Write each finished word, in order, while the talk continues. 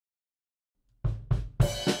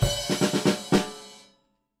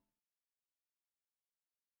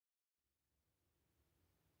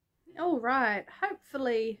Alright,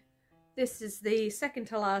 hopefully this is the second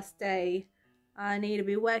to last day I need to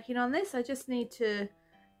be working on this. I just need to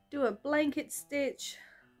do a blanket stitch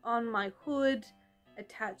on my hood,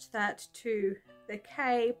 attach that to the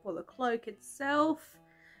cape or the cloak itself.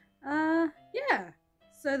 Yeah,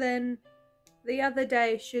 so then the other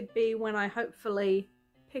day should be when I hopefully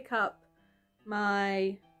pick up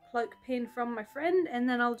my cloak pin from my friend, and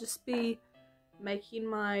then I'll just be making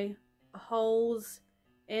my holes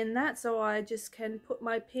in that so I just can put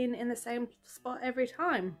my pin in the same spot every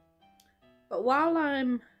time. But while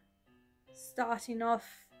I'm starting off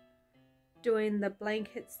doing the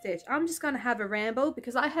blanket stitch, I'm just going to have a ramble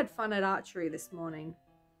because I had fun at archery this morning.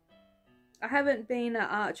 I haven't been at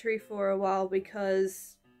archery for a while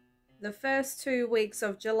because the first 2 weeks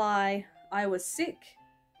of July I was sick,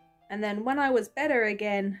 and then when I was better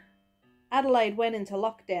again, Adelaide went into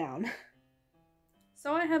lockdown.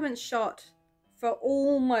 So I haven't shot for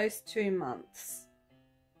almost 2 months.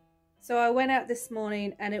 So I went out this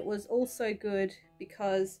morning, and it was also good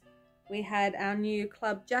because we had our new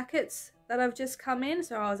club jackets that have just come in,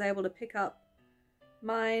 so I was able to pick up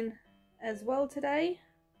mine as well today.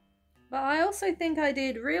 But I also think I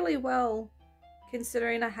did really well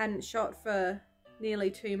considering I hadn't shot for nearly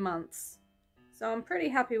 2 months. So I'm pretty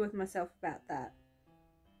happy with myself about that.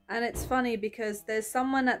 And it's funny because there's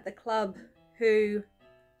someone at the club who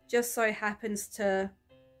just so happens to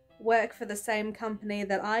work for the same company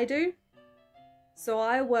that I do. So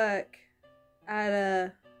I work at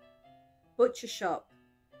a butcher shop,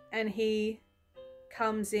 and he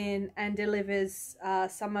comes in and delivers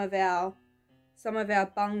some of our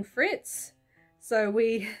bung frits. So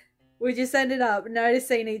we just ended up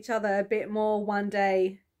noticing each other a bit more one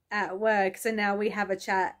day at work. So now we have a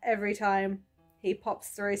chat every time he pops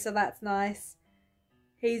through, so that's nice.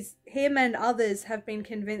 Him and others have been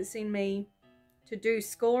convincing me to do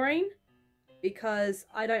scoring because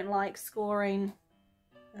I don't like scoring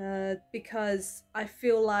because I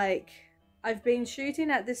feel like I've been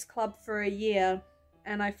shooting at this club for a year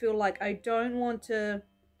and I feel like I don't want to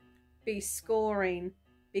be scoring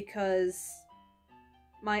because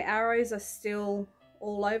my arrows are still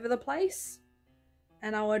all over the place,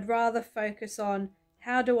 and I would rather focus on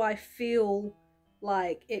how do I feel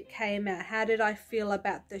like it came out. How did I feel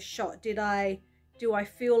about the shot? Do I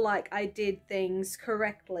feel like I did things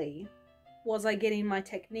correctly? Was I getting my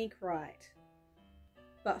technique right?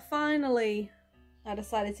 But finally, I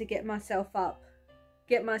decided to get myself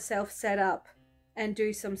set up and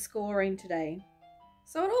do some scoring today.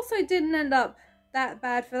 So it also didn't end up that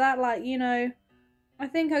bad for that. Like, you know, I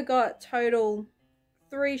think I got total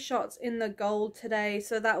 3 shots in the gold today,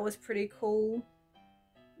 so that was pretty cool.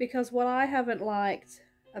 Because what I haven't liked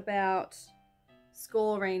about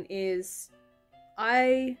scoring is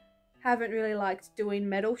I haven't really liked doing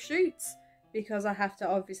medal shoots because I have to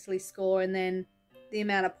obviously score, and then the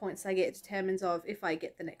amount of points I get determines of if I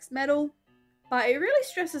get the next medal. But it really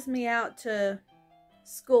stresses me out to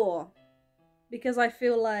score because I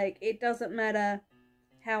feel like it doesn't matter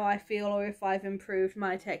how I feel or if I've improved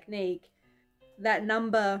my technique. That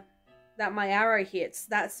number that my arrow hits,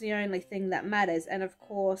 that's the only thing that matters. And of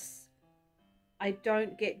course, I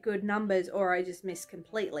don't get good numbers or I just miss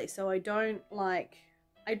completely. So I don't like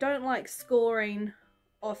scoring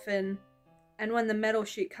often. And when the medal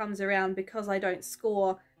shoot comes around, because I don't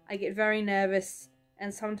score, I get very nervous,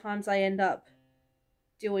 and sometimes I end up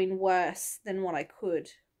doing worse than what I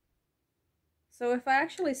could. So if I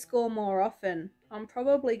actually score more often, I'm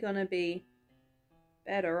probably going to be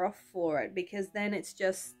better off for it, because then it's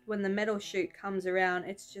just, when the medal shoot comes around,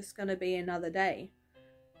 it's just going to be another day.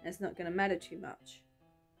 It's not going to matter too much.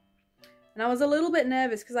 And I was a little bit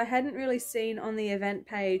nervous because I hadn't really seen on the event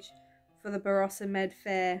page for the Barossa Med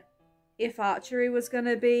Fair if archery was going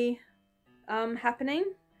to be happening,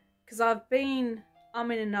 because I've been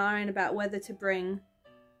umming and ahhing about whether to bring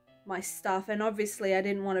my stuff, and obviously I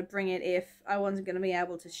didn't want to bring it if I wasn't going to be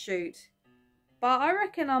able to shoot. But I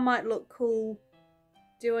reckon I might look cool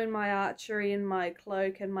doing my archery in my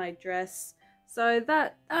cloak and my dress, so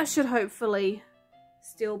that should hopefully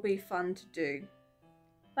still be fun to do.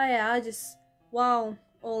 But yeah, while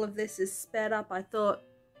all of this is sped up, I thought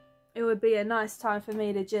it would be a nice time for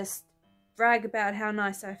me to just brag about how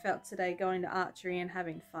nice I felt today going to archery and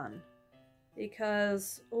having fun.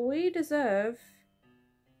 Because we deserve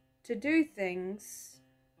to do things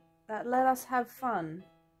that let us have fun.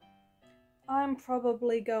 I'm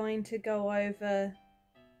probably going to go over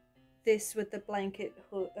this with the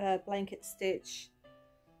blanket stitch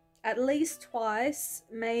at least twice,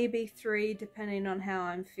 maybe 3, depending on how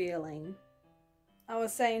I'm feeling. I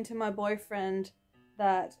was saying to my boyfriend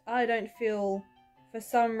that I don't feel for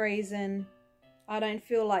some reason, I don't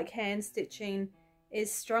feel like hand stitching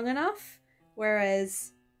is strong enough,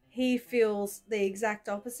 whereas he feels the exact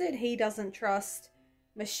opposite. He doesn't trust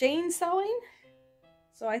machine sewing.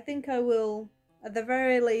 So I think I will, at the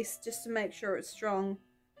very least, just to make sure it's strong,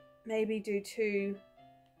 maybe do two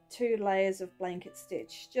layers of blanket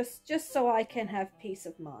stitch, just so I can have peace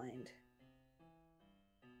of mind.